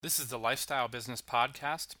This is the Lifestyle Business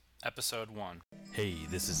Podcast, Episode 1. Hey,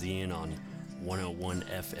 this is Ian on 101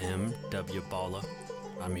 FM W Baller.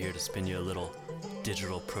 I'm here to spin you a little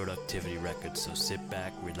digital productivity record, so sit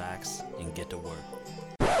back, relax, and get to work.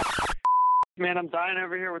 Man, I'm dying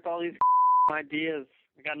over here with all these ideas.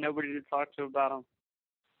 I got nobody to talk to about them.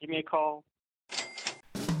 Give me a call.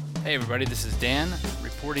 Hey everybody, this is Dan,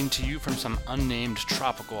 reporting to you from some unnamed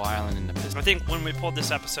tropical island in the Pacific. I think when we pulled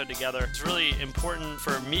this episode together, it's really important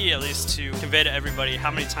for me, at least, to convey to everybody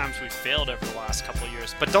how many times we've failed over the last couple of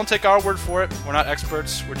years. But don't take our word for it. We're not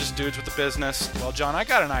experts. We're just dudes with a business. Well, John, I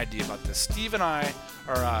got an idea about this. Steve and I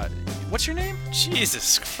are, what's your name?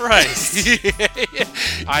 Jesus Christ.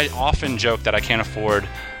 I often joke that I can't afford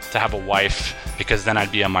to have a wife because then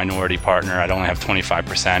I'd be a minority partner. I'd only have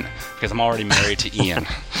 25% because I'm already married to Ian.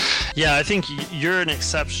 Yeah, I think you're an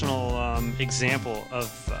exceptional example of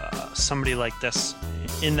somebody like this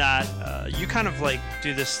in that you kind of like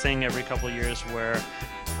do this thing every couple of years where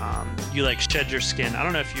you like shed your skin. I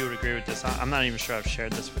don't know if you would agree with this. I'm not even sure I've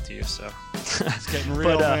shared this with you. So It's getting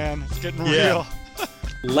real, man. It's getting real.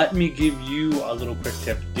 Let me give you a little quick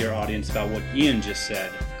tip, dear audience, about what Ian just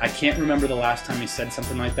said. I can't remember the last time he said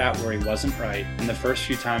something like that where he wasn't right. And the first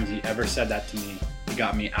few times he ever said that to me, he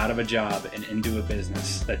got me out of a job and into a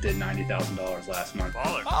business that did $90,000 last month.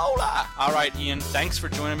 baller. Hola! All right, Ian, thanks for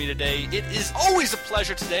joining me today. It is always a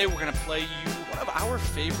pleasure. Today we're going to play you one of our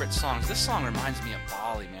favorite songs. This song reminds me of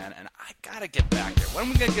Bali, man, and I got to get back there. When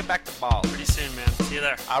are we going to get back to Bali? Pretty soon, man. See you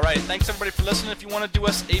there. All right, thanks everybody for listening. If you want to do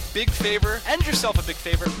us a big favor and yourself a big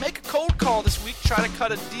favor, make a cold call this week. Try to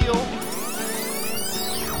cut a deal.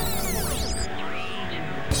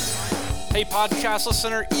 Hey, podcast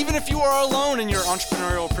listener, even if you are alone in your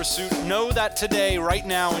entrepreneurial pursuit, know that today, right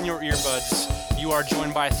now in your earbuds, you are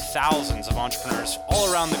joined by thousands of entrepreneurs all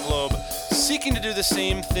around the globe seeking to do the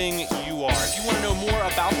same thing you are. If you want to know more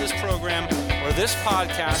about this program or this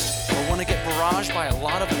podcast or want to get barraged by a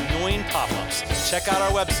lot of annoying pop-ups, check out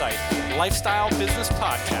our website,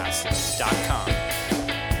 lifestylebusinesspodcast.com.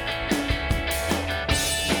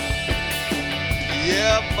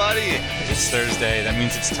 Yeah, buddy. It's Thursday. That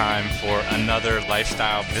means it's time for another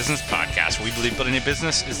Lifestyle Business Podcast. We believe building a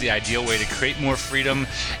business is the ideal way to create more freedom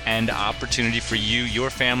and opportunity for you,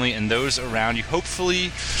 your family, and those around you.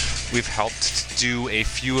 Hopefully, we've helped do a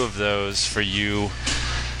few of those for you.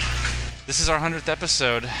 This is our 100th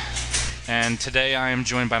episode, and today I am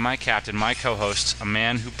joined by my captain, my co-host, a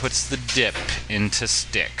man who puts the dip into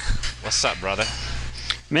stick. What's up, brother?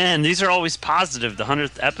 Man, these are always positive. The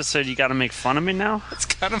 100th episode, you got to make fun of me now? It's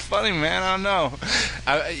kind of funny, man. I don't know.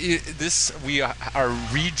 We are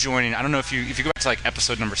rejoining. I don't know if you go back to like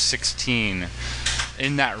episode number 16,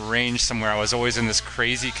 in that range somewhere. I was always in this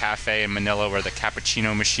crazy cafe in Manila where the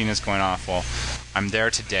cappuccino machine is going off. Well, I'm there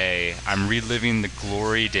today. I'm reliving the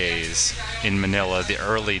glory days in Manila, the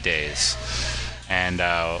early days, and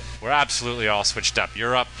we're absolutely all switched up.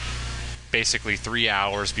 You're up basically 3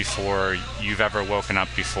 hours before you've ever woken up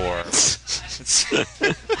before.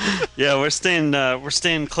 Yeah, we're staying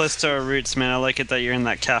close to our roots, man. I like it that you're in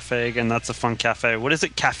that cafe again. That's a fun cafe. What is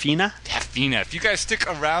it, Caffeina? Caffeina. If you guys stick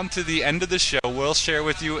around to the end of the show, we'll share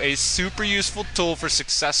with you a super useful tool for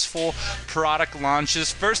successful product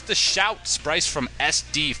launches. First, the shouts. Bryce from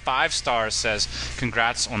SD, 5 stars, says,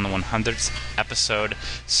 congrats on the 100th episode.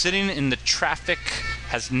 Sitting in the traffic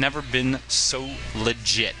has never been so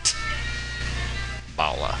legit.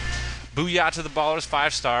 Bala. Booyah to the ballers,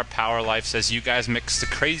 5-star. Power Life says, you guys mix the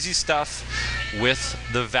crazy stuff with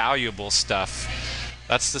the valuable stuff.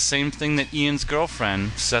 That's the same thing that Ian's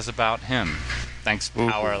girlfriend says about him. Thanks,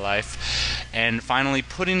 Power Life. And finally,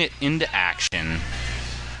 putting it into action.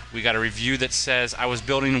 We got a review that says, I was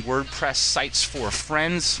building WordPress sites for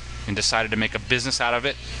friends and decided to make a business out of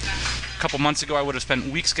it. A couple months ago, I would have spent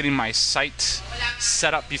weeks getting my site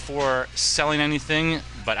set up before selling anything,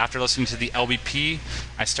 but after listening to the LBP,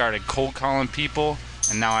 I started cold calling people,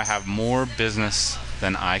 and now I have more business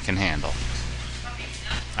than I can handle.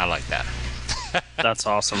 I like that. That's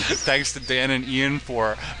awesome. Thanks to Dan and Ian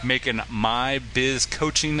for making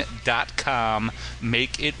mybizcoaching.com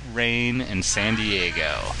make it rain in San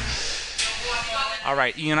Diego. All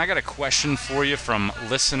right, Ian, I got a question for you from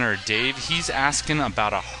listener Dave. He's asking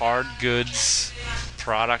about a hard goods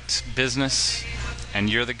product business, and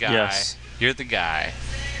you're the guy. Yes. You're the guy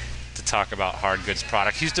to talk about hard goods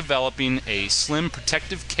product. He's developing a slim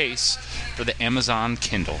protective case for the Amazon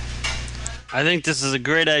Kindle. I think this is a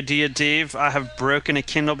great idea, Dave. I have broken a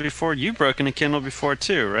Kindle before. You've broken a Kindle before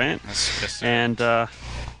too, right? Yes, sir. And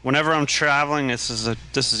whenever I'm traveling, this is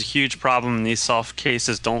a huge problem, and these soft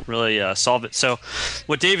cases don't really solve it. So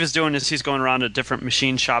what Dave is doing is he's going around to different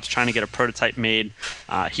machine shops trying to get a prototype made.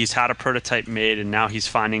 He's had a prototype made, and now he's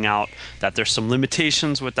finding out that there's some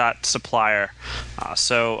limitations with that supplier.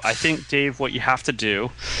 So I think, Dave, what you have to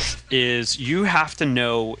do is you have to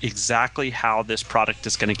know exactly how this product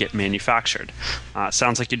is going to get manufactured.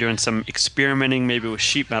 Sounds like you're doing some experimenting maybe with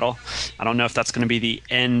sheet metal. I don't know if that's going to be the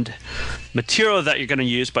end material that you're going to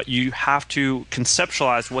use, but you have to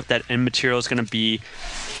conceptualize what that end material is going to be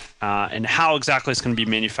and how exactly it's going to be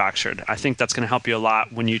manufactured. I think that's going to help you a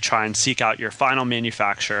lot when you try and seek out your final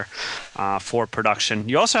manufacturer for production.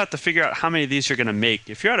 You also have to figure out how many of these you're going to make.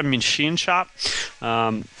 If you're at a machine shop,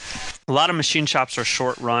 a lot of machine shops are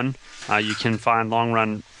short run. You can find long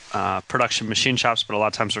run production machine shops, but a lot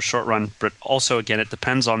of times they're short run. But also, again, it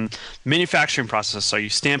depends on manufacturing process. Are you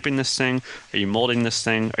stamping this thing? Are you molding this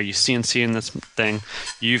thing? Are you CNCing this thing?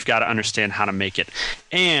 You've got to understand how to make it.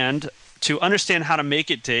 And to understand how to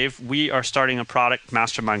make it, Dave, we are starting a product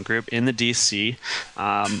mastermind group in the DC.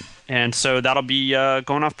 And so that'll be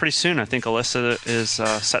going off pretty soon. I think Alyssa is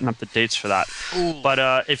setting up the dates for that. Ooh.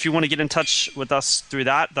 But if you want to get in touch with us through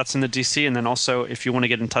that, that's in the DC. And then also, if you want to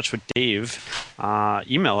get in touch with Dave,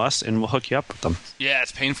 email us and we'll hook you up with them. Yeah,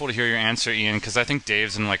 it's painful to hear your answer, Ian, because I think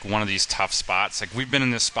Dave's in like one of these tough spots. Like we've been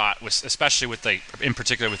in this spot, with, especially with like, in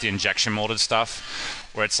particular with the injection molded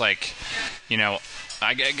stuff, where it's like, you know,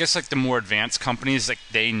 I guess like the more advanced companies, like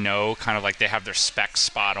they know kind of like they have their specs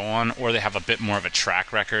spot on, or they have a bit more of a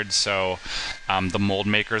track record. So the mold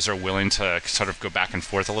makers are willing to sort of go back and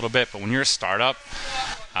forth a little bit. But when you're a startup,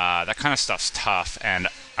 that kind of stuff's tough. And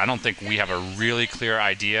I don't think we have a really clear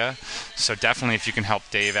idea. So definitely if you can help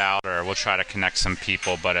Dave out, or we'll try to connect some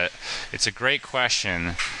people. But it's a great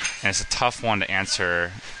question, and it's a tough one to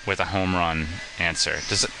answer with a home run answer.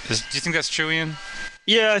 Do you think that's true, Ian?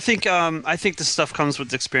 Yeah, I think this stuff comes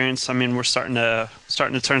with experience. I mean, we're starting to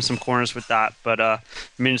turn some corners with that. But I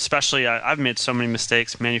mean, especially I've made so many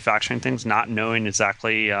mistakes manufacturing things, not knowing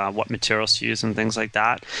exactly what materials to use and things like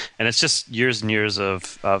that. And it's just years and years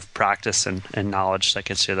of practice and knowledge that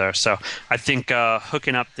gets you there. So I think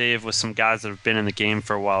hooking up Dave with some guys that have been in the game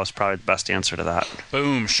for a while is probably the best answer to that.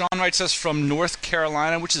 Boom. Sean writes us from North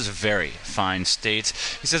Carolina, which is a very fine state.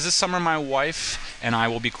 He says, this summer my wife and I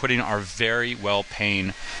will be quitting our very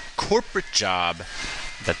well-paying corporate job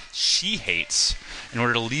that she hates in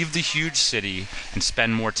order to leave the huge city and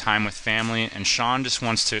spend more time with family. And Sean just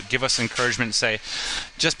wants to give us encouragement and say,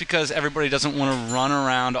 just because everybody doesn't want to run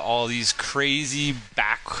around all these crazy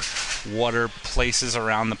backwater places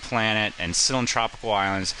around the planet and sit on tropical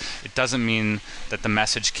islands, it doesn't mean that the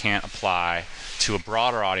message can't apply to a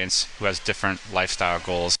broader audience who has different lifestyle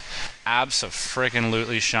goals.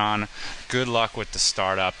 Abso-freaking-lutely, Sean. Good luck with the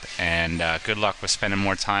startup, and good luck with spending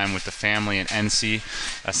more time with the family in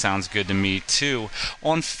NC. That sounds good to me, too.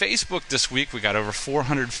 On Facebook this week, we got over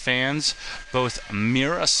 400 fans. Both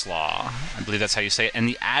Miroslav, I believe that's how you say it, and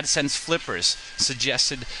the AdSense Flippers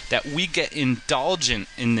suggested that we get indulgent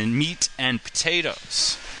in the meat and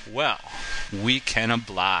potatoes. Well, we can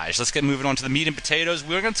oblige. Let's get moving on to the meat and potatoes.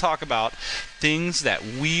 We're going to talk about things that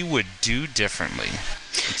we would do differently.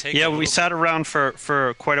 Yeah, we sat around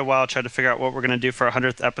for quite a while trying to figure out what we're going to do for our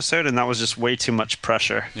 100th episode, and that was just way too much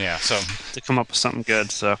pressure. Yeah, so to come up with something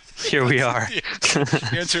good. So here we are.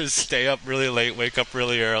 The answer is stay up really late, wake up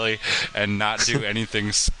really early, and not do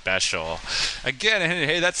anything special. Again,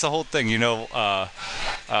 hey, that's the whole thing. You know,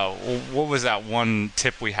 what was that one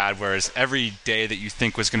tip we had, whereas every day that you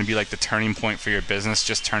think was going to be like the turning point for your business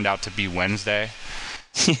just turned out to be Wednesday?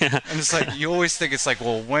 Yeah. And it's like, you always think it's like,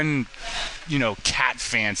 well, when, you know, Cat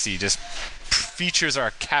Fancy just features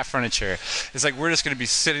our cat furniture, it's like we're just going to be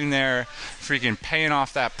sitting there freaking paying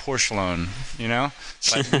off that Porsche loan, you know?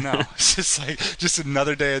 Like, no, it's just like just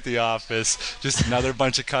another day at the office, just another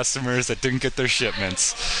bunch of customers that didn't get their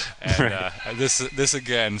shipments. And this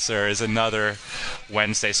again, sir, is another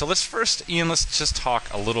Wednesday. So let's just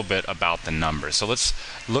talk a little bit about the numbers. So let's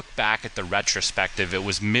look back at the retrospective. It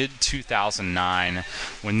was mid-2009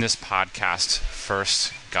 when this podcast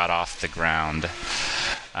first got off the ground.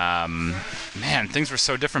 Man, things were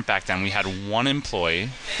so different back then. We had one employee.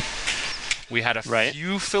 We had a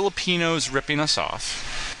few Filipinos ripping us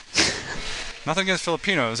off. Nothing against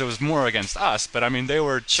Filipinos. It was more against us. But I mean, they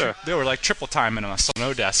were like triple timing us on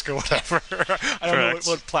Odesk or whatever. I don't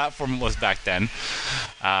know what platform it was back then.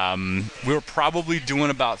 We were probably doing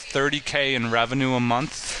about $30K in revenue a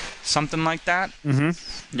month, something like that.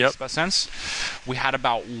 Mm-hmm. Yep. Makes sense. We had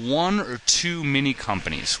about one or two mini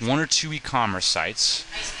companies, one or two e-commerce sites.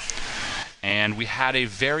 And we had a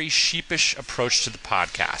very sheepish approach to the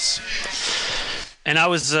podcast. And I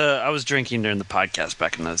was drinking during the podcast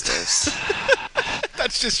back in those days.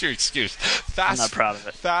 That's just your excuse. I'm not proud of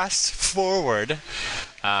it. Fast forward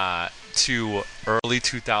to early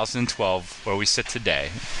 2012, where we sit today.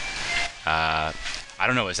 I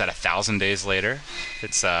don't know. Is that 1,000 days later?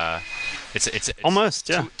 It's almost,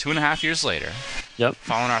 yeah. 2.5 years later. Yep.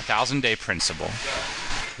 Following our 1,000-day principle,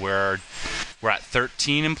 we're at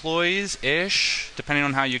 13 employees ish, depending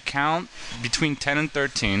on how you count, between 10 and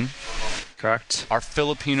 13. Correct. Our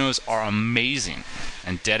Filipinos are amazing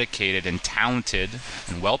and dedicated and talented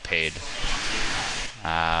and well paid.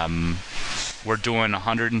 We're doing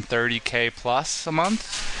 130K plus a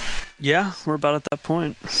month. Yeah, we're about at that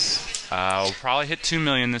point. We'll probably hit 2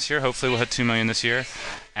 million this year. Hopefully we'll hit 2 million this year.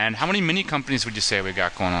 And how many mini companies would you say we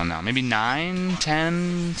got going on now? Maybe 9,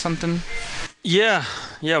 10, something? Yeah,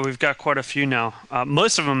 we've got quite a few now.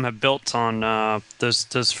 Most of them have built on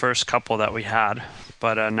those first couple that we had,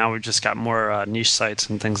 but now we've just got more niche sites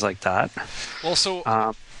and things like that. Well,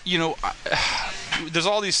 so there's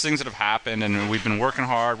all these things that have happened, and we've been working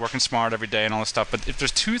hard, working smart every day, and all this stuff. But if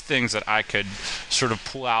there's two things that I could sort of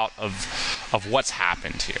pull out of what's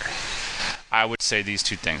happened here, I would say these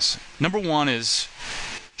two things. Number one is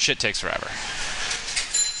shit takes forever.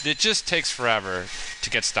 It just takes forever to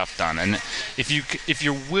get stuff done. And if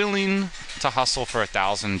you're willing to hustle for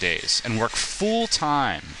 1,000 days and work full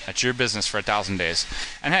time at your business for 1,000 days,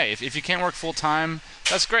 and hey, if you can't work full time,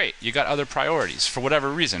 that's great. You got other priorities for whatever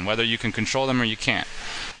reason, whether you can control them or you can't.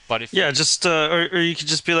 But if just or you could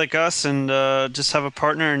just be like us and just have a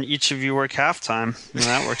partner and each of you work half time. And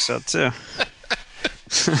that works out too.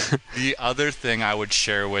 The other thing I would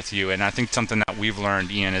share with you, and I think something that we've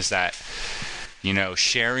learned, Ian, is that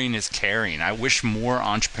sharing is caring. I wish more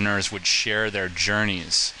entrepreneurs would share their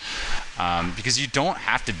journeys, because you don't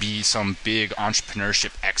have to be some big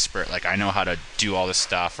entrepreneurship expert. Like, I know how to do all this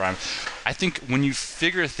stuff. I think when you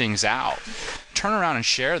figure things out, turn around and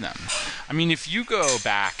share them. I mean, if you go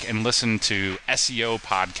back and listen to SEO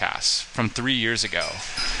podcasts from 3 years ago,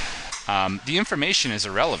 the information is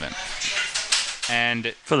irrelevant.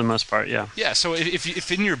 And for the most part, yeah. Yeah, so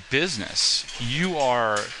if in your business you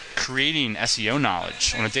are creating SEO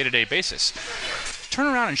knowledge on a day-to-day basis, turn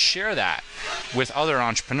around and share that with other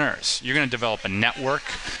entrepreneurs. You're going to develop a network.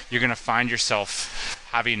 You're going to find yourself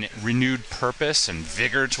having renewed purpose and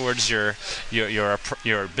vigor towards your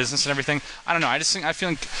business and everything. I don't know. I feel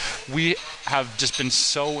like we have just been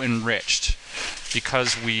so enriched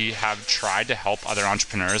because we have tried to help other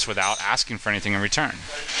entrepreneurs without asking for anything in return.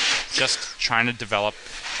 Just trying to develop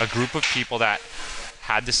a group of people that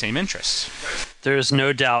had the same interests. There's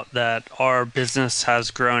no doubt that our business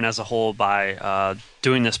has grown as a whole by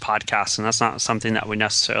doing this podcast, and that's not something that we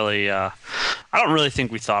necessarily I don't really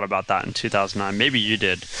think we thought about that in 2009. Maybe you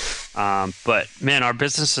did. But man, our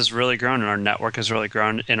business has really grown, and our network has really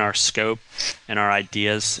grown in our scope and our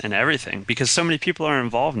ideas and everything, because so many people are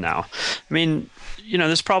involved now. I mean,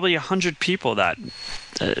 there's probably 100 people that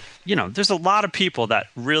there's a lot of people that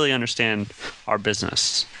really understand our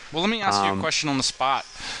business. Well, let me ask you a question on the spot.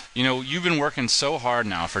 You've been working so hard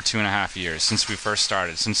now for 2.5 years since we first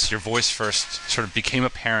started, since your voice first sort of became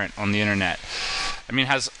apparent on the internet. I mean,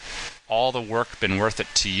 has all the work been worth it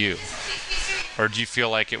to you? Or do you feel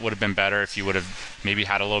like it would have been better if you would have maybe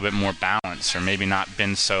had a little bit more balance, or maybe not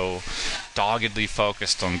been so doggedly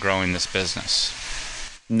focused on growing this business?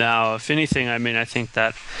 No, if anything, I think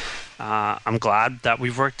that I'm glad that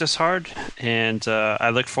we've worked this hard, and I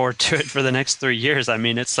look forward to it for the next 3 years. I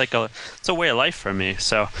mean, it's like it's a way of life for me.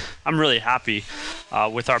 So I'm really happy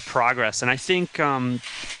with our progress. And I think,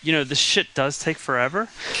 this shit does take forever,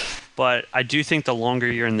 but I do think the longer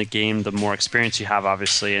you're in the game, the more experience you have,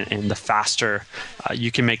 obviously, and the faster you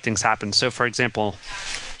can make things happen. So, for example,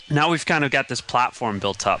 now we've kind of got this platform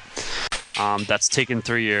built up. That's taken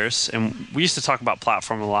 3 years, and we used to talk about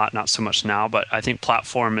platform a lot, not so much now, but I think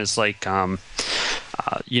platform is like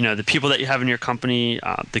the people that you have in your company,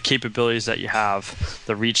 the capabilities that you have,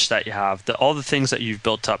 the reach that you have, all the things that you've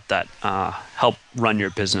built up that help run your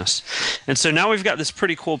business. And so now we've got this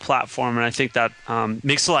pretty cool platform, and I think that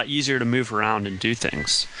makes it a lot easier to move around and do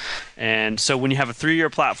things. And so when you have a 3-year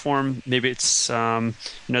platform, maybe it's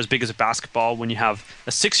as big as a basketball. When you have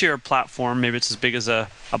a 6-year platform, maybe it's as big as a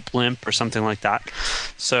blimp or something like that.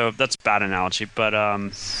 So that's a bad analogy, but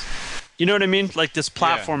You know what I mean? Like this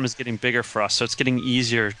platform is getting bigger for us, so it's getting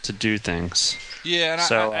easier to do things. Yeah, and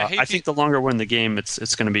so I think the longer we're in the game,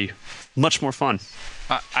 it's going to be much more fun.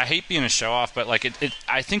 I hate being a show off, but like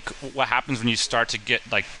I think what happens when you start to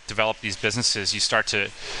develop these businesses, you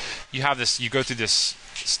go through this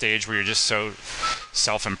stage where you're just so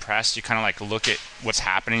self-impressed. You kind of like look at what's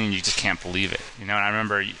happening and you just can't believe it. And I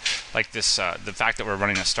remember like this, the fact that we're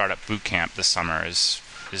running a startup boot camp this summer is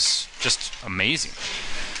just amazing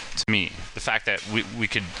to me. The fact that we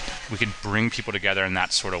could bring people together in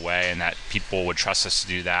that sort of way, and that people would trust us to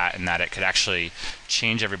do that, and that it could actually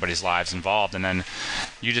change everybody's lives involved. And then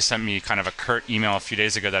you just sent me kind of a curt email a few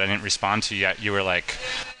days ago that I didn't respond to yet. You were like,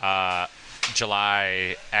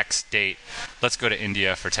 July X date, let's go to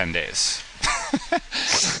India for 10 days.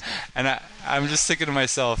 And I'm just thinking to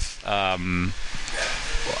myself,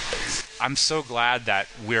 I'm so glad that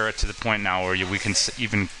we're to the point now where we can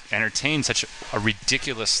even entertain such a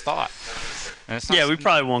ridiculous thought. And it's not, we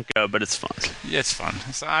probably won't go, but it's fun. It's fun.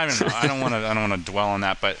 So I don't know. I don't want to dwell on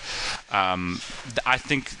that, but I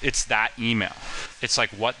think it's that email. It's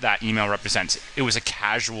like what that email represents. It was a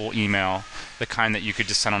casual email, the kind that you could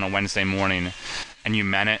just send on a Wednesday morning, and you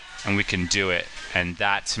meant it, and we can do it. And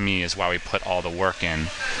that, to me, is why we put all the work in.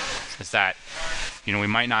 Is that, we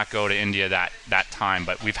might not go to India that time,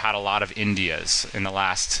 but we've had a lot of Indias in the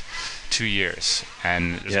last 2 years,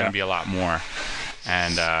 and there's going to be a lot more.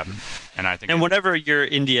 And I think. And whatever your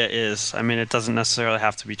India is, I mean, it doesn't necessarily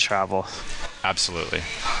have to be travel. Absolutely.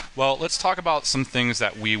 Well, let's talk about some things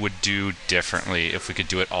that we would do differently if we could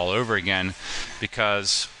do it all over again,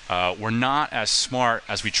 because we're not as smart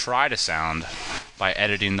as we try to sound by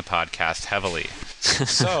editing the podcast heavily.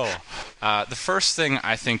 So, the first thing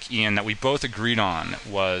I think, Ian, that we both agreed on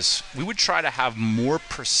was we would try to have more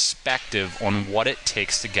perspective on what it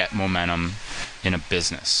takes to get momentum in a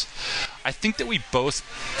business. I think that we both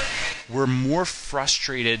were more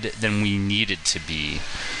frustrated than we needed to be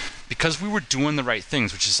because we were doing the right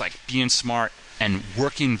things, which is like being smart and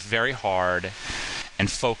working very hard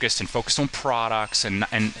and focused on products and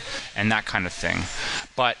that kind of thing.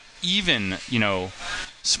 But even,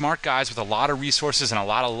 smart guys with a lot of resources and a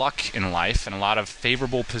lot of luck in life and a lot of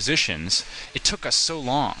favorable positions, it took us so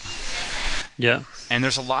long. Yeah. And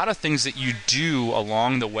there's a lot of things that you do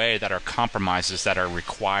along the way that are compromises that are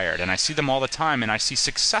required. And I see them all the time, and I see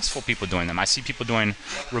successful people doing them. I see people doing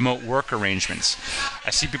remote work arrangements.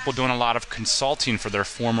 I see people doing a lot of consulting for their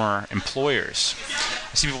former employers.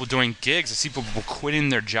 I see people doing gigs. I see people quitting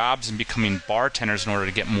their jobs and becoming bartenders in order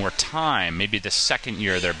to get more time, maybe the second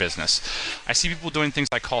year of their business. I see people doing things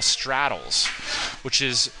I call straddles, which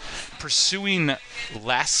is pursuing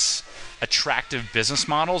less attractive business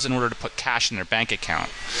models in order to put cash in their bank account.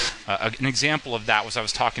 An example of that was I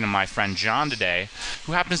was talking to my friend John today,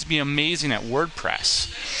 who happens to be amazing at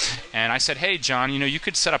WordPress. And I said, hey, John, you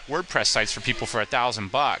could set up WordPress sites for people for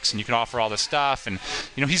 $1,000 and you could offer all this stuff. And,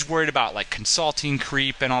 he's worried about like consulting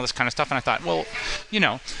creep and all this kind of stuff. And I thought, well,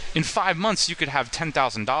 in 5 months you could have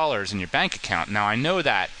 $10,000 in your bank account. Now, I know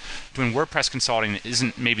that doing WordPress consulting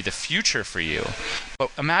isn't maybe the future for you, but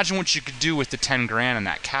imagine what you could do with the 10 grand in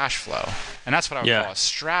that cash flow. And that's what I would call a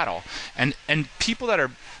straddle. And people that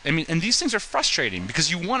are, and these things are frustrating because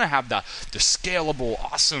you want to have the scalable,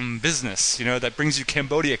 awesome business, that brings you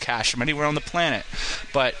Cambodia cash from anywhere on the planet.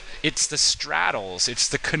 But it's the straddles, it's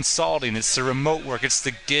the consulting, it's the remote work, it's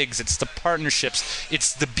the gigs, it's the partnerships,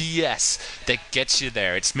 it's the BS that gets you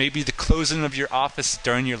there. It's maybe the closing of your office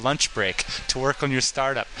during your lunch break to work on your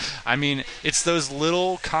startup. It's those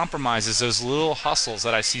little compromises, those little hustles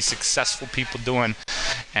that I see successful people doing.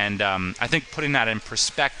 And I think putting that in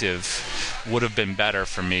perspective would have been better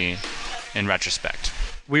for me in retrospect.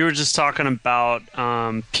 We were just talking about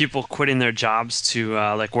people quitting their jobs to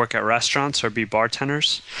work at restaurants or be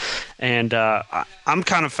bartenders, and I'm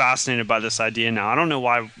kind of fascinated by this idea now. I don't know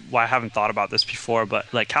why I haven't thought about this before, but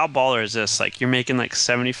how baller is this? You're making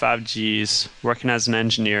 75 G's working as an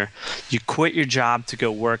engineer. You quit your job to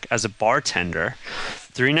go work as a bartender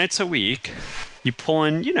 3 nights a week. You pull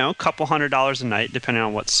in, a couple $100 a night, depending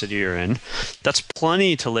on what city you're in. That's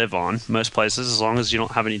plenty to live on most places, as long as you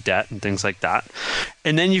don't have any debt and things like that.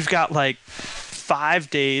 And then you've got 4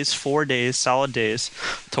 days, solid days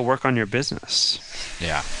to work on your business.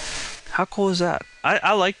 Yeah. How cool is that?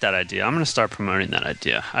 I like that idea. I'm going to start promoting that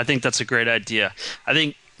idea. I think that's a great idea. I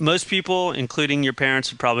think most people, including your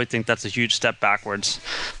parents, would probably think that's a huge step backwards,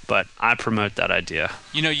 but I promote that idea.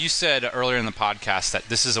 You said earlier in the podcast that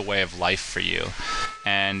this is a way of life for you,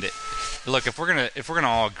 and look, if we're gonna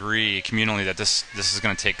all agree communally that this is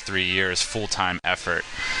gonna take 3 years full-time effort,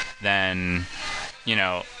 then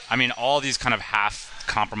all these kind of half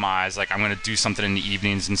compromise. Like, I'm going to do something in the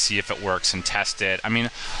evenings and see if it works and test it. I mean,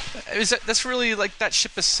 that's really like that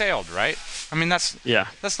ship has sailed, right? I mean, that's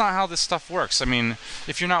not how this stuff works. I mean,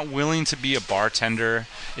 if you're not willing to be a bartender,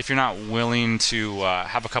 if you're not willing to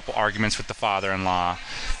have a couple arguments with the father-in-law,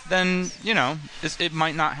 then, you know, it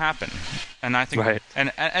might not happen. And I think, right.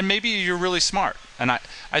 and maybe you're really smart. And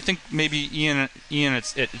I think maybe Ian,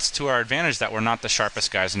 it's to our advantage that we're not the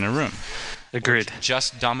sharpest guys in the room. Agreed. We're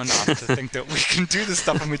just dumb enough to think that we can do this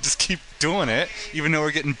stuff, and we just keep doing it, even though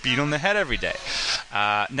we're getting beat on the head every day.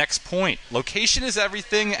 Next point: location is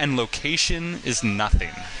everything, and location is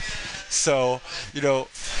nothing. So, you know,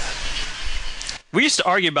 we used to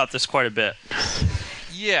argue about this quite a bit.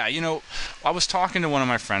 Yeah, you know, I was talking to one of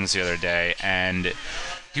my friends the other day, and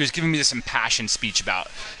he was giving me this impassioned speech about,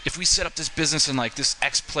 if we set up this business in like this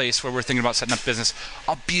X place where we're thinking about setting up business,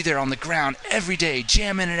 I'll be there on the ground every day,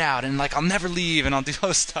 jamming it out, and like I'll never leave, and I'll do all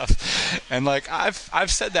this stuff. And like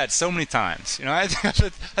I've said that so many times. You know, I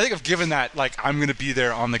think I've given that like I'm gonna be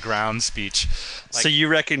there on the ground speech. Like, so you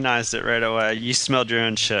recognized it right away. You smelled your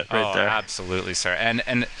own shit right there. Absolutely, sir.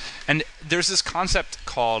 And there's this concept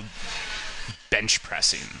called bench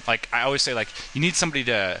pressing. Like I always say, like you need somebody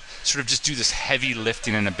to sort of just do this heavy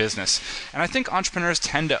lifting in a business. And I think entrepreneurs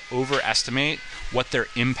tend to overestimate what their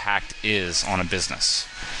impact is on a business.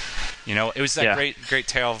 You know, it was that great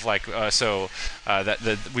tale of like,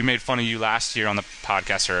 we made fun of you last year on the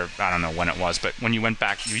podcast, or I don't know when it was, but when you went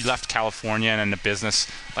back, you left California and the business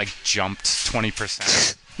like jumped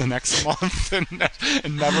 20% the next month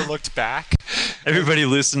and never looked back. Everybody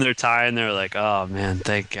loosened their tie and they were like, oh man,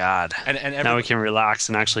 thank God. And now we can relax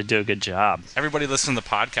and actually do a good job. Everybody listening to the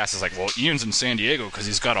podcast is like, well, Ian's in San Diego because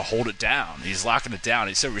he's got to hold it down. He's locking it down.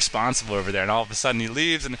 He's so responsible over there. And all of a sudden he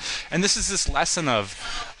leaves. And this is this lesson of,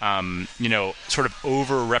 you know, sort of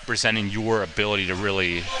over-representing your ability to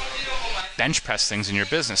really bench press things in your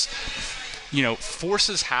business. You know,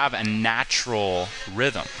 forces have a natural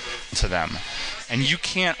rhythm to them. And you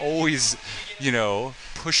can't always, you know,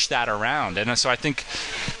 push that around. And so I think,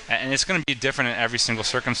 and it's going to be different in every single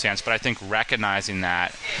circumstance, but I think recognizing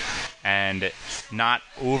that and not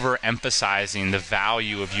overemphasizing the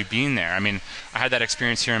value of you being there. I mean, I had that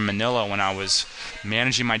experience here in Manila when I was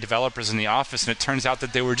managing my developers in the office, and it turns out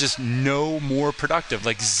that they were just no more productive,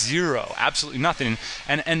 like zero, absolutely nothing.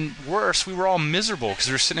 And worse, we were all miserable because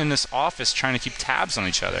we were sitting in this office trying to keep tabs on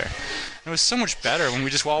each other. It was so much better when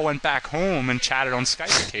we just all went back home and chatted on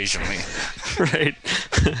Skype occasionally. Right.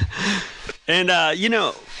 And, you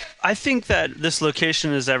know, I think that this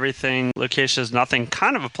location is everything, location is nothing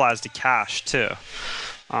kind of applies to cash too,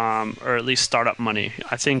 or at least startup money.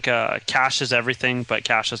 I think cash is everything, but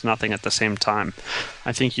cash is nothing at the same time.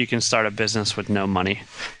 I think you can start a business with no money,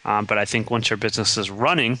 but I think once your business is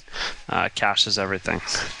running, cash is everything.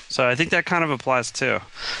 So I think that kind of applies too.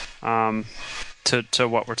 To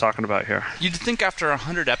what we're talking about here. You'd think after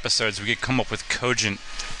 100 episodes we could come up with cogent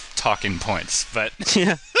talking points, but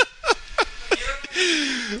yeah.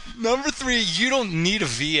 Number 3, you don't need a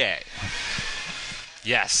VA.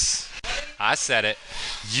 Yes, I said it.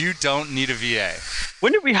 You don't need a VA.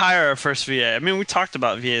 When did we hire our first VA? I mean, we talked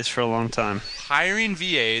about VAs for a long time. Hiring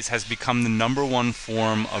VAs has become the #1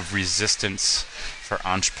 form of resistance for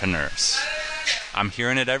entrepreneurs. I'm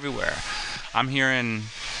hearing it everywhere. I'm hearing,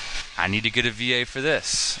 I need to get a VA for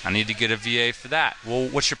this. I need to get a VA for that. Well,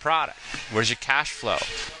 what's your product? Where's your cash flow?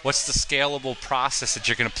 What's the scalable process that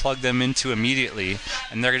you're going to plug them into immediately,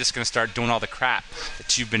 and they're just going to start doing all the crap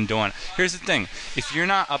that you've been doing? Here's the thing. If you're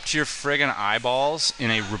not up to your friggin' eyeballs in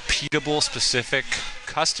a repeatable, specific,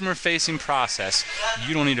 customer-facing process,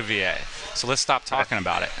 you don't need a VA. So let's stop talking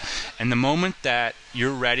about it. And the moment that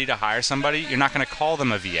you're ready to hire somebody, you're not going to call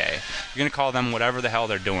them a VA. You're going to call them whatever the hell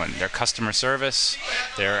they're doing. They're customer service.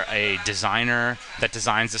 They're a designer that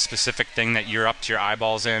designs a specific thing that you're up to your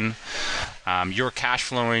eyeballs in. You're cash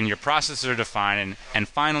flowing. Your processes are defined. And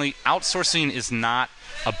finally, outsourcing is not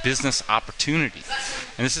a business opportunity.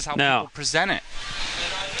 And this is how people present it.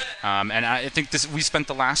 And I think we spent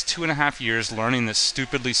the last 2.5 years learning this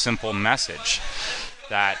stupidly simple message.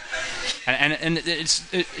 That and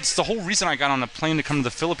it's the whole reason I got on a plane to come to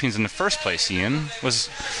the Philippines in the first place, Ian, was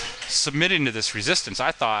submitting to this resistance.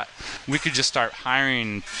 I thought we could just start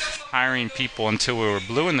hiring people until we were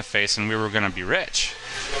blue in the face and we were going to be rich.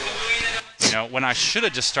 You know, when I should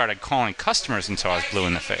have just started calling customers until I was blue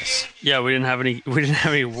in the face. Yeah, we didn't have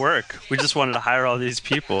any work. We just wanted to hire all these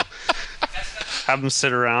people, have them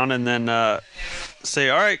sit around, and then say,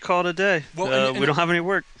 "All right, call it a day. Well, we don't have any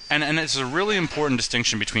work." And it's a really important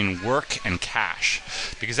distinction between work and cash,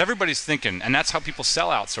 because everybody's thinking, and that's how people sell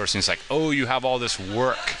outsourcing. It's like, oh, you have all this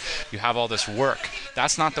work. You have all this work.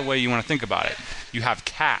 That's not the way you want to think about it. You have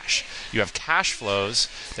cash. You have cash flows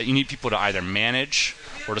that you need people to either manage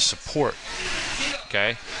or to support.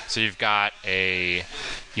 Okay? So you've got a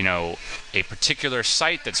particular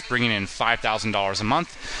site that's bringing in $5,000 a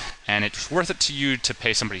month, and it's worth it to you to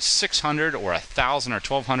pay somebody $600 or $1,000 or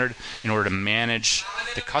 $1,200 in order to manage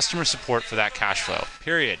the customer support for that cash flow.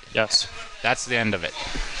 Period. Yes. That's the end of it.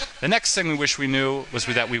 The next thing we wish we knew was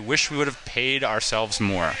that we wish we would have paid ourselves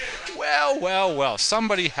more. Well,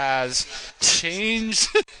 somebody has changed,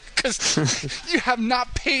 because you have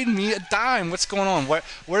not paid me a dime. What's going on?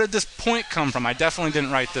 Where did this point come from? I definitely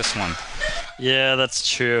didn't write this one. Yeah, that's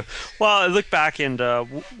true. Well, I look back, and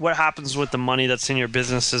what happens with the money that's in your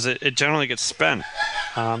business is it generally gets spent.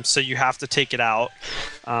 So you have to take it out,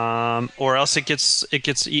 or else it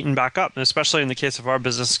gets eaten back up. And especially in the case of our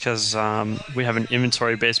business, because we have an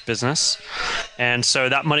inventory-based business, and so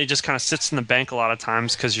that money just kind of sits in the bank a lot of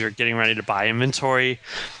times because you're getting ready to buy inventory,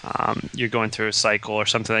 you're going through a cycle or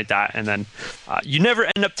something like that, and then you never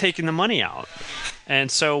end up taking the money out.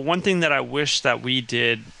 And so one thing that I wish that we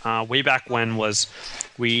did way back when was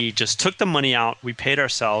we just took the money out, we paid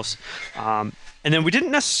ourselves, and then you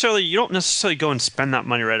don't necessarily go and spend that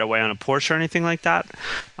money right away on a Porsche or anything like that.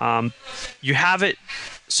 You have it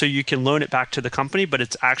so you can loan it back to the company, but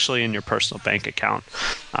it's actually in your personal bank account.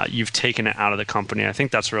 You've taken it out of the company. I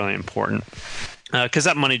think that's really important. Because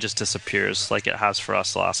that money just disappears like it has for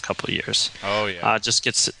us the last couple of years. Oh, yeah. Just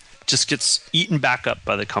gets eaten back up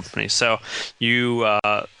by the company. So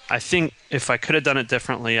I think if I could have done it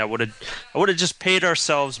differently, I would have just paid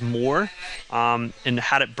ourselves more, and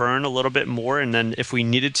had it burn a little bit more, and then if we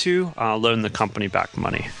needed to, loan the company back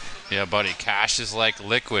money. Yeah, buddy, cash is like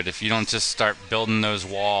liquid. If you don't just start building those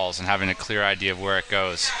walls and having a clear idea of where it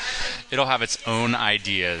goes, it'll have its own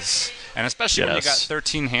ideas. And especially when you got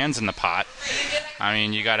 13 hands in the pot. I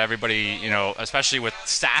mean, you got everybody, especially with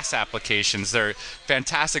SaaS applications, they're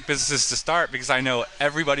fantastic businesses to start, because I know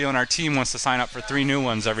everybody on our team wants to sign up for 3 new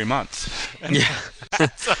ones every month. And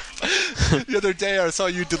the other day I saw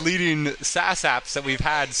you deleting SaaS apps that we've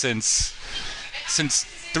had since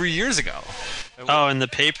 3 years ago. Oh, and the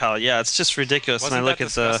PayPal, yeah, it's just ridiculous. Wasn't and I look that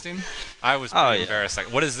disgusting? at I was pretty embarrassed.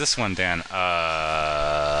 Like, what is this one, Dan?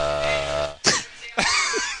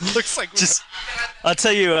 Looks like I'll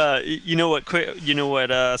tell you. You know what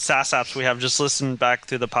SaaS apps we have. Just listen back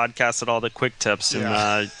through the podcast at all the quick tips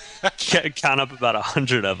and count up about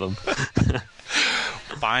 100 of them.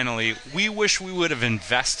 Finally, we wish we would have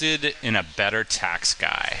invested in a better tax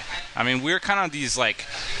guy. I mean, we're kind of these like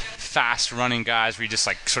fast running guys where you just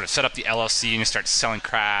like sort of set up the LLC and you start selling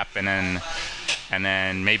crap, and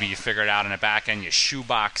then maybe you figure it out in the back end, you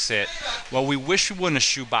shoebox it. Well, we wish we wouldn't have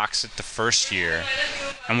shoeboxed it the first year,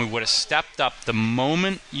 and we would have stepped up the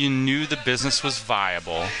moment you knew the business was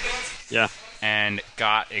viable. Yeah. And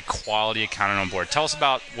got a quality accountant on board. Tell us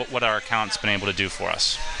about what our accountant's been able to do for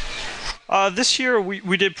us. This year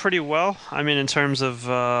we did pretty well. I mean, in terms of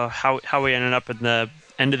how we ended up in the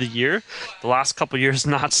end of the year. The last couple of years,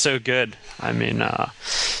 not so good. I mean,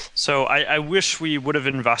 so I wish we would have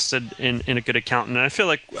invested in a good accountant. And I feel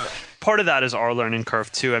like part of that is our learning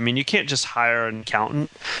curve too. I mean, you can't just hire an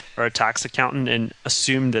accountant or a tax accountant and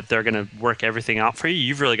assume that they're going to work everything out for you.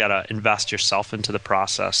 You've really got to invest yourself into the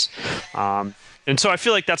process. And so I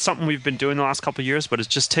feel like that's something we've been doing the last couple of years, but it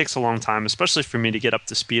just takes a long time, especially for me to get up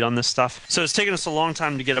to speed on this stuff. So it's taken us a long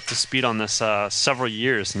time to get up to speed on this, several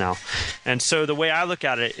years now. And so the way I look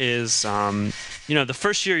at it is, the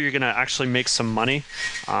first year you're going to actually make some money.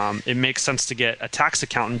 It makes sense to get a tax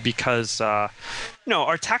accountant because, our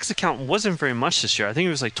tax accountant wasn't very much this year. I think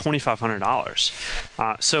it was like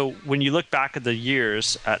 $2,500. So when you look back at the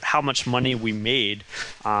years at how much money we made,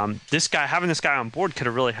 having this guy on board could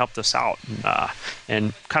have really helped us out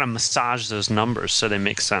and kind of massage those numbers so they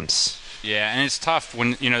make sense. Yeah, and it's tough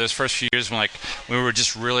when, those first few years when we were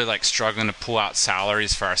just really struggling to pull out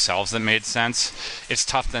salaries for ourselves that made sense. It's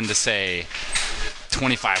tough then to say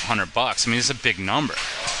 $2,500. I mean, it's a big number.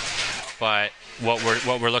 But what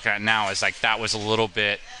we're looking at now is that was a little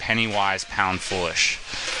bit penny wise, pound foolish.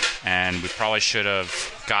 And we probably should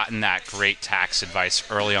have gotten that great tax advice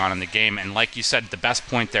early on in the game. And like you said, the best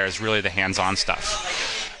point there is really the hands-on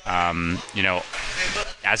stuff.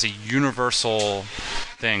 As a universal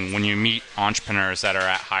thing. When you meet entrepreneurs that are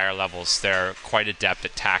at higher levels, they're quite adept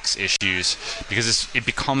at tax issues because it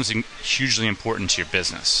becomes hugely important to your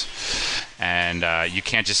business. And you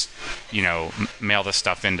can't just, mail this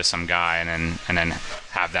stuff into some guy and then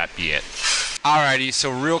have that be it. Alrighty,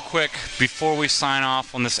 so real quick, before we sign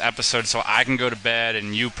off on this episode so I can go to bed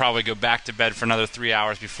and you probably go back to bed for another 3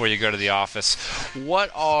 hours before you go to the office,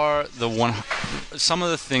 what are some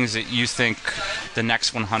of the things that you think the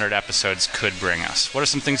next 100 episodes could bring us? What are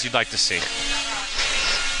some things you'd like to see?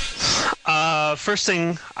 First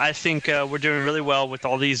thing, I think we're doing really well with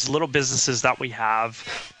all these little businesses that we have,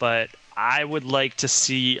 but I would like to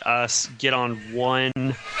see us get on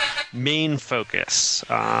one main focus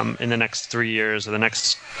in the next 3 years or the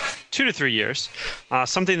next 2 to 3 years,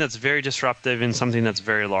 something that's very disruptive and something that's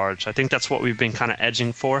very large. I think that's what we've been kind of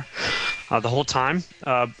edging for the whole time.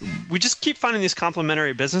 We just keep finding these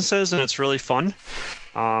complementary businesses, and it's really fun,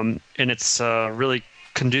 and it's really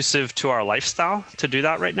conducive to our lifestyle to do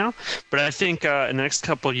that right now. But I think in the next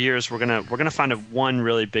couple of years we're gonna find one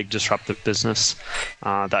really big disruptive business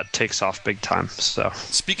that takes off big time. So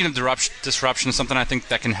speaking of disruption, something I think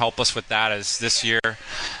that can help us with that is this year,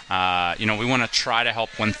 we want to try to help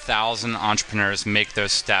 1,000 entrepreneurs make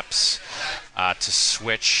those steps to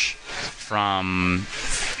switch from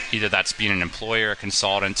either that's being an employer or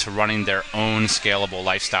consultant to running their own scalable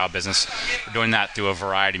lifestyle business. We're doing that through a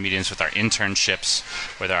variety of mediums with our internships,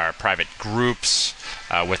 with our private groups,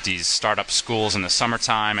 with these startup schools in the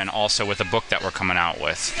summertime, and also with a book that we're coming out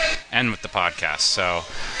with, and with the podcast. So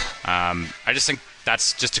I just think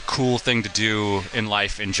that's just a cool thing to do in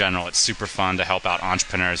life in general. It's super fun to help out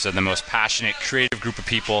entrepreneurs. They're the most passionate, creative group of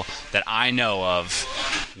people that I know of.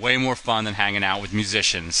 Way more fun than hanging out with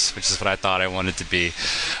musicians, which is what I thought I wanted to be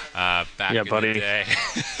back in the day.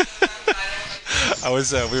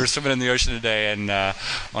 We were swimming in the ocean today, and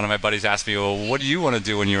one of my buddies asked me, well, what do you want to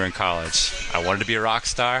do when you were in college? I wanted to be a rock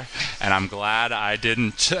star, and I'm glad I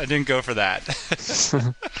didn't go for that.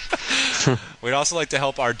 We'd also like to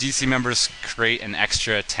help our DC members create an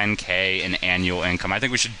extra $10K in annual income. I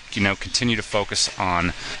think we should, continue to focus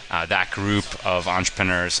on that group of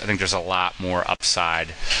entrepreneurs. I think there's a lot more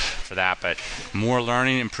upside for that, but more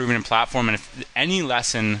learning, improving in platform. And if any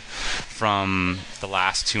lesson from the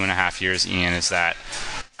last 2.5 years, Ian, is that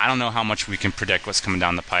I don't know how much we can predict what's coming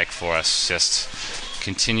down the pike for us. Just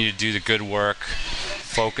continue to do the good work,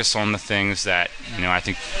 focus on the things that I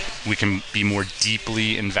think we can be more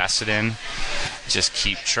deeply invested in. Just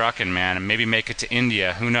keep trucking, man, and maybe make it to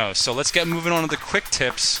India. Who knows? So let's get moving on to the quick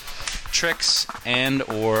tips, tricks, and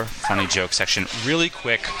or funny joke section. Really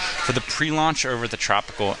quick, for the pre-launch over the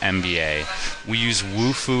Tropical MBA, we use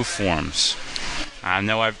Wufoo Forms. I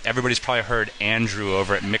know everybody's probably heard Andrew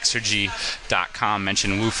over at Mixergy.com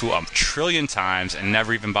mention Wufoo a trillion times and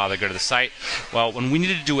never even bother to go to the site. Well, when we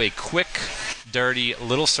needed to do a quick, dirty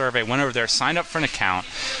little survey, went over there, signed up for an account,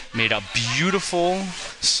 made a beautiful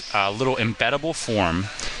little embeddable form,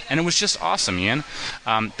 and it was just awesome, Ian.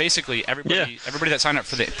 Basically, everybody that signed up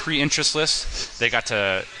for the pre-interest list, they got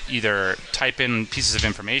to either type in pieces of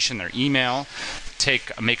information, their email,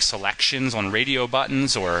 make selections on radio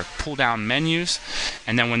buttons or pull down menus,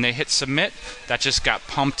 and then when they hit submit, that just got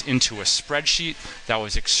pumped into a spreadsheet that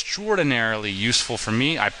was extraordinarily useful for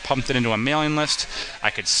me. I pumped it into a mailing list.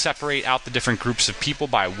 I could separate out the different groups of people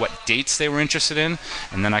by what dates they were interested in,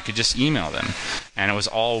 and then I could just email them. And it was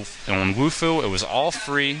all on Wufoo. It was all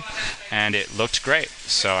free, and it looked great.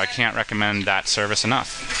 So I can't recommend that service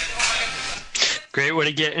enough. Great way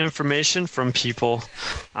to get information from people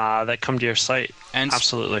that come to your site. And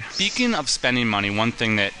absolutely. Speaking of spending money, one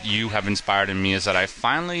thing that you have inspired in me is that I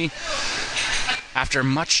finally, after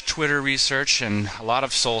much Twitter research and a lot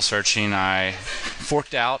of soul searching, I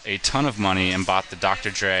forked out a ton of money and bought the Dr.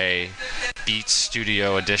 Dre Beats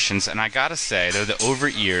Studio Editions. And I gotta say, they're the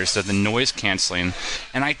over-ears, they're the noise canceling.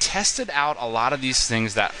 And I tested out a lot of these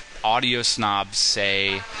things that audio snobs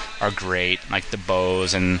say are great, like the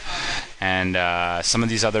Bose and some of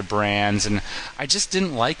these other brands, and I just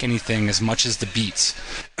didn't like anything as much as the Beats.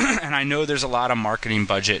 And I know there's a lot of marketing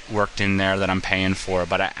budget worked in there that I'm paying for,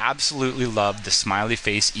 but I absolutely love the smiley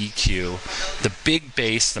face EQ, the big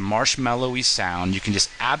bass, the marshmallowy sound. You can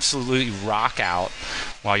just absolutely rock out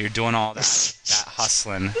while you're doing all that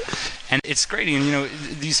hustling. And it's great. And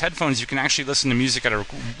these headphones, you can actually listen to music at a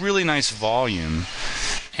really nice volume,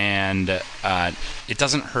 and it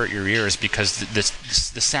doesn't hurt your ears because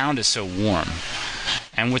the sound is so warm.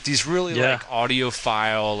 And with these really like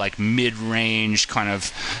audiophile, like mid-range kind of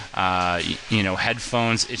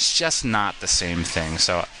headphones, it's just not the same thing.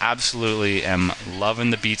 So absolutely am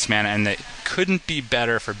loving the Beats, man, and they couldn't be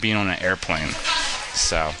better for being on an airplane.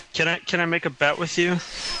 So Can I make a bet with you?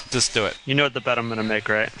 just do it. You know what the bet I'm gonna make,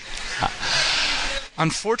 right?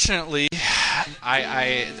 Unfortunately,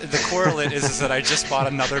 the correlate is that I just bought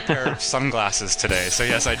another pair of sunglasses today. So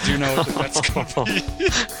yes, I do know what the bet's going to be.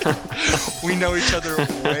 We know each other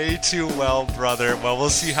way too well, brother. Well, we'll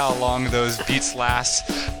see how long those beats last.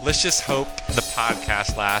 Let's just hope the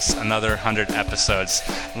podcast lasts another 100 episodes.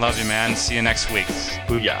 Love you, man. See you next week.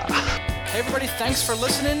 Booyah. Hey everybody, thanks for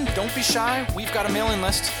listening. Don't be shy. We've got a mailing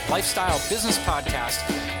list,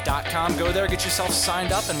 lifestylebusinesspodcast.com. Go there, get yourself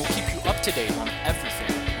signed up, and we'll keep you up to date on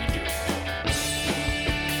everything